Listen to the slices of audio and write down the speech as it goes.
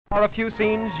are a few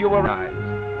scenes you will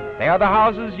recognize. They are the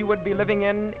houses you would be living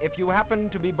in if you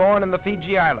happened to be born in the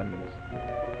Fiji Islands.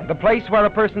 And the place where a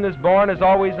person is born is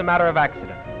always a matter of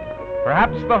accident.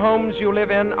 Perhaps the homes you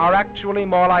live in are actually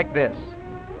more like this.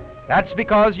 That's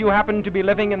because you happen to be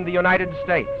living in the United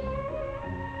States.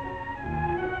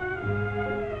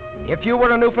 If you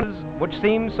were a Newfoundland, which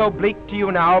seems so bleak to you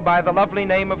now by the lovely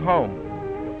name of home,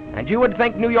 and you would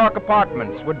think New York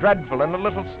apartments were dreadful and a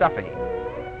little stuffy.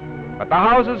 But the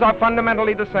houses are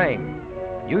fundamentally the same.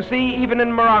 You see, even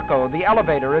in Morocco, the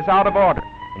elevator is out of order,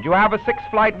 and you have a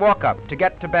 6-flight walk-up to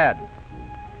get to bed.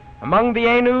 Among the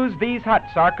Ainus, these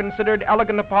huts are considered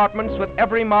elegant apartments with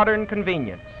every modern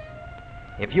convenience.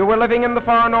 If you were living in the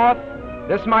far north,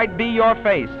 this might be your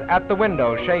face at the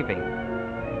window shaving.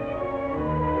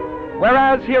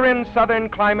 Whereas here in southern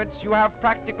climates, you have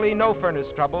practically no furnace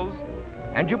troubles,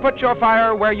 and you put your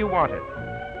fire where you want it.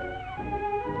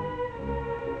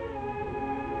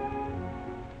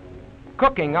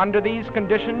 Cooking under these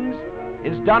conditions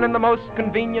is done in the most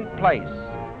convenient place.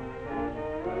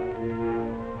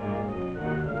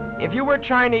 If you were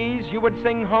Chinese, you would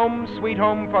sing Home, Sweet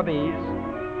Home for these,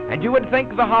 and you would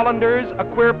think the Hollanders a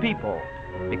queer people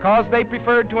because they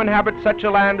preferred to inhabit such a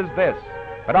land as this.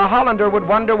 But a Hollander would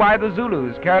wonder why the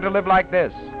Zulus care to live like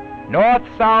this. North,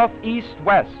 south, east,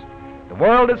 west. The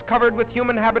world is covered with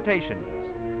human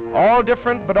habitations, all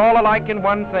different but all alike in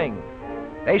one thing.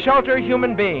 They shelter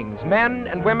human beings, men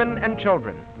and women and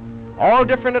children, all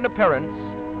different in appearance,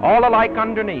 all alike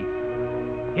underneath.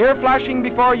 Here flashing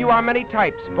before you are many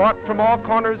types brought from all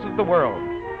corners of the world.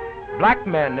 Black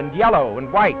men and yellow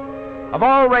and white, of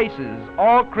all races,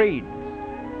 all creeds.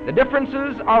 The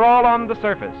differences are all on the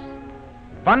surface.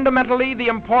 Fundamentally, the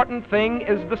important thing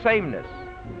is the sameness.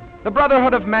 The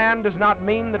brotherhood of man does not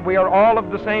mean that we are all of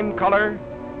the same color,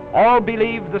 all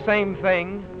believe the same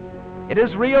thing. It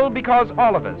is real because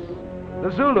all of us,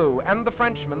 the Zulu and the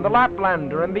Frenchman, the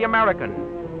Laplander and the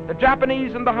American, the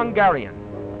Japanese and the Hungarian,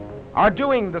 are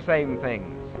doing the same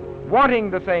things,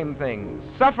 wanting the same things,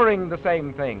 suffering the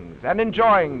same things, and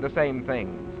enjoying the same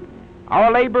things.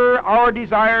 Our labor, our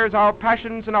desires, our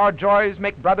passions, and our joys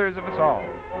make brothers of us all.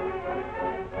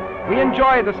 We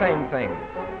enjoy the same things.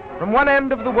 From one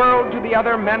end of the world to the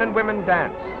other, men and women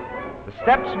dance. The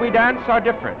steps we dance are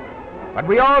different, but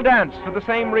we all dance for the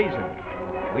same reason.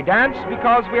 We dance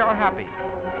because we are happy,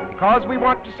 because we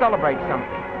want to celebrate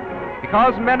something,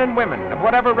 because men and women of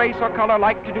whatever race or color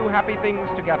like to do happy things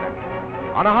together.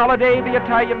 On a holiday, the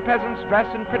Italian peasants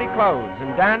dress in pretty clothes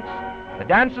and dance the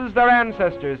dances their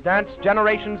ancestors danced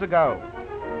generations ago.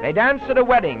 They dance at a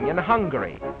wedding in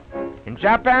Hungary. In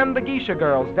Japan, the geisha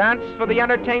girls dance for the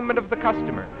entertainment of the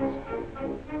customers.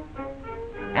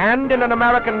 And in an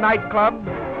American nightclub,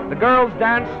 the girls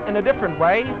dance in a different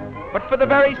way, but for the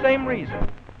very same reason.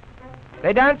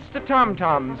 They dance to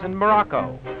tom-toms in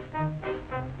Morocco.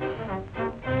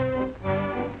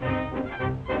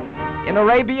 In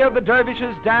Arabia, the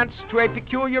dervishes dance to a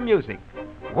peculiar music,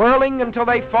 whirling until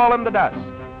they fall in the dust.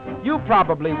 You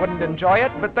probably wouldn't enjoy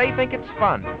it, but they think it's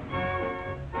fun.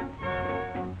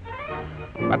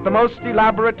 But the most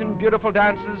elaborate and beautiful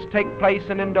dances take place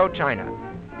in Indochina.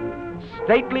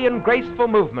 Stately and graceful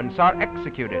movements are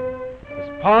executed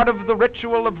as part of the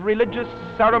ritual of religious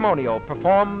ceremonial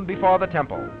performed before the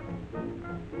temple.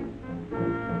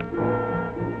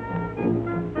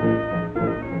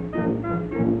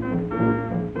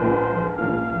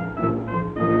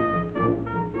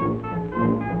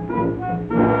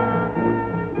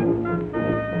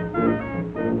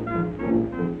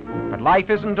 But life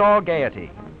isn't all gaiety.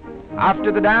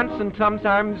 After the dance and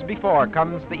sometimes before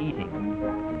comes the eating.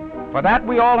 For that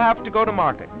we all have to go to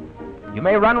market. You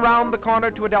may run round the corner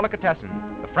to a delicatessen.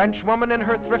 The French woman in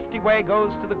her thrifty way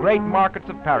goes to the great markets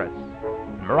of Paris.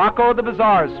 In Morocco, the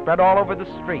bazaars spread all over the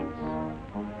streets.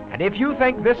 And if you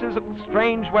think this is a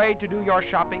strange way to do your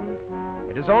shopping,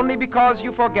 it is only because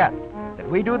you forget that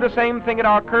we do the same thing at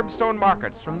our curbstone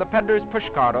markets from the peddler's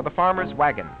pushcart or the farmer's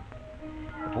wagon.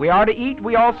 If we are to eat,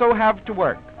 we also have to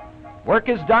work. Work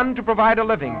is done to provide a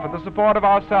living for the support of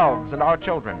ourselves and our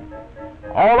children.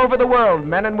 All over the world,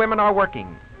 men and women are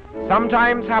working,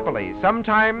 sometimes happily,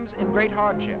 sometimes in great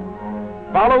hardship.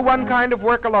 Follow one kind of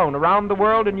work alone around the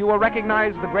world and you will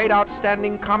recognize the great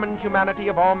outstanding common humanity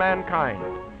of all mankind.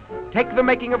 Take the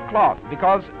making of cloth,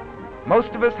 because most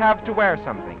of us have to wear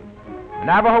something. The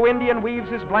Navajo Indian weaves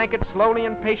his blanket slowly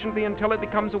and patiently until it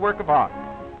becomes a work of art.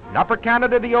 In Upper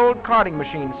Canada, the old carding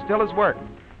machine still is work.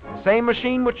 The same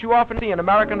machine which you often see in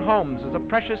American homes is a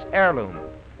precious heirloom.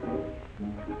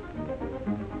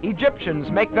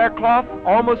 Egyptians make their cloth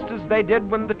almost as they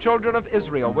did when the children of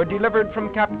Israel were delivered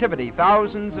from captivity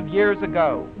thousands of years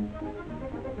ago.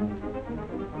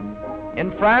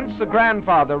 In France, the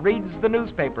grandfather reads the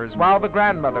newspapers while the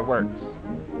grandmother works.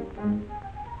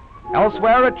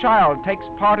 Elsewhere, a child takes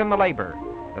part in the labor.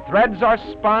 The threads are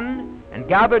spun and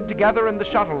gathered together and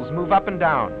the shuttles move up and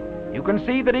down. You can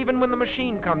see that even when the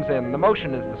machine comes in, the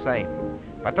motion is the same.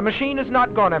 But the machine has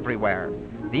not gone everywhere.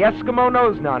 The Eskimo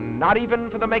knows none, not even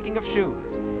for the making of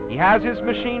shoes. He has his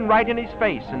machine right in his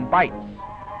face and bites.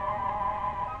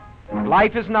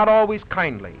 Life is not always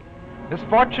kindly.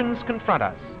 Misfortunes confront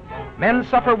us. Men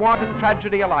suffer want and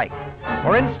tragedy alike.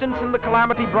 For instance, in the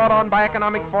calamity brought on by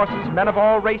economic forces, men of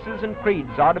all races and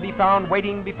creeds are to be found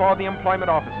waiting before the employment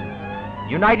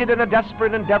offices, united in a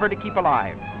desperate endeavor to keep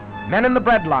alive. Men in the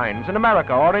bread lines in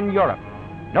America or in Europe.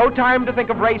 No time to think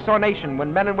of race or nation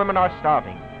when men and women are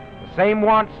starving. The same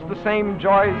wants, the same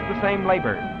joys, the same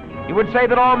labor. You would say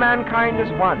that all mankind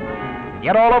is one.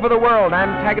 Yet all over the world,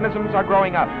 antagonisms are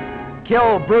growing up.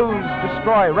 Kill, bruise,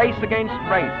 destroy, race against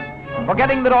race,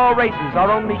 forgetting that all races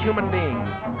are only human beings.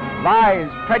 Lies,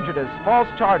 prejudice, false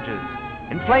charges,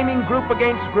 inflaming group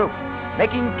against group,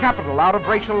 making capital out of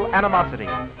racial animosity.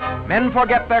 Men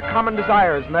forget their common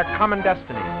desires and their common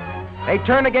destinies. They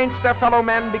turn against their fellow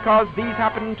men because these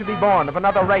happen to be born of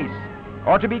another race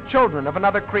or to be children of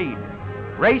another creed.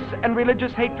 Race and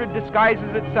religious hatred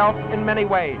disguises itself in many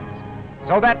ways,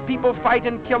 so that people fight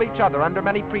and kill each other under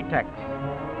many pretexts.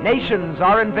 Nations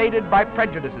are invaded by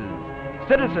prejudices,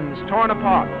 citizens torn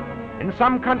apart. In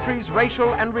some countries,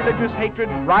 racial and religious hatred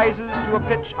rises to a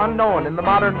pitch unknown in the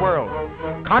modern world,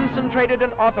 concentrated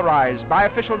and authorized by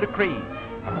official decree,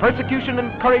 a persecution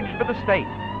encouraged by the state.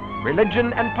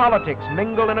 Religion and politics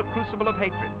mingle in a crucible of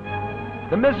hatred.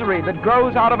 The misery that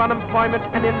grows out of unemployment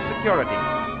and insecurity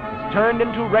is turned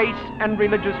into race and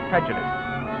religious prejudice.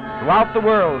 Throughout the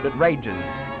world it rages.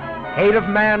 Hate of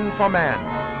man for man,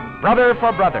 brother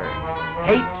for brother,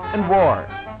 hate and war,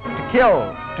 to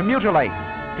kill, to mutilate,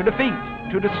 to defeat,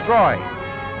 to destroy,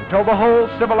 until the whole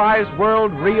civilized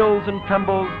world reels and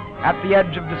trembles at the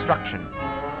edge of destruction.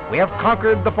 We have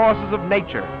conquered the forces of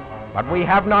nature, but we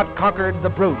have not conquered the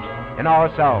brute in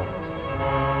ourselves.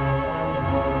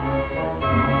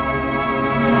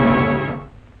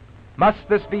 Must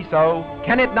this be so?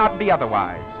 Can it not be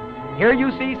otherwise? Here you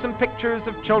see some pictures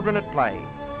of children at play.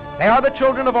 They are the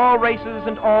children of all races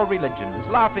and all religions,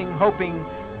 laughing, hoping,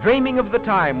 dreaming of the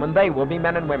time when they will be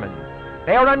men and women.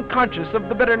 They are unconscious of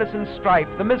the bitterness and strife,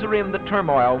 the misery and the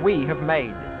turmoil we have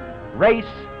made. Race,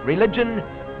 religion,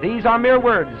 these are mere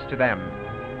words to them.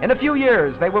 In a few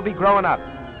years they will be grown up.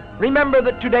 Remember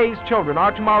that today's children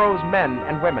are tomorrow's men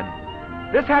and women.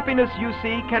 This happiness, you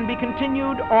see, can be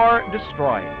continued or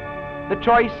destroyed. The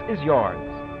choice is yours.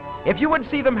 If you would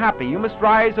see them happy, you must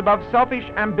rise above selfish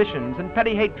ambitions and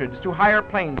petty hatreds to higher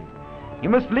planes. You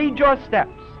must lead your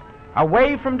steps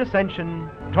away from dissension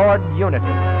toward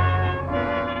unity.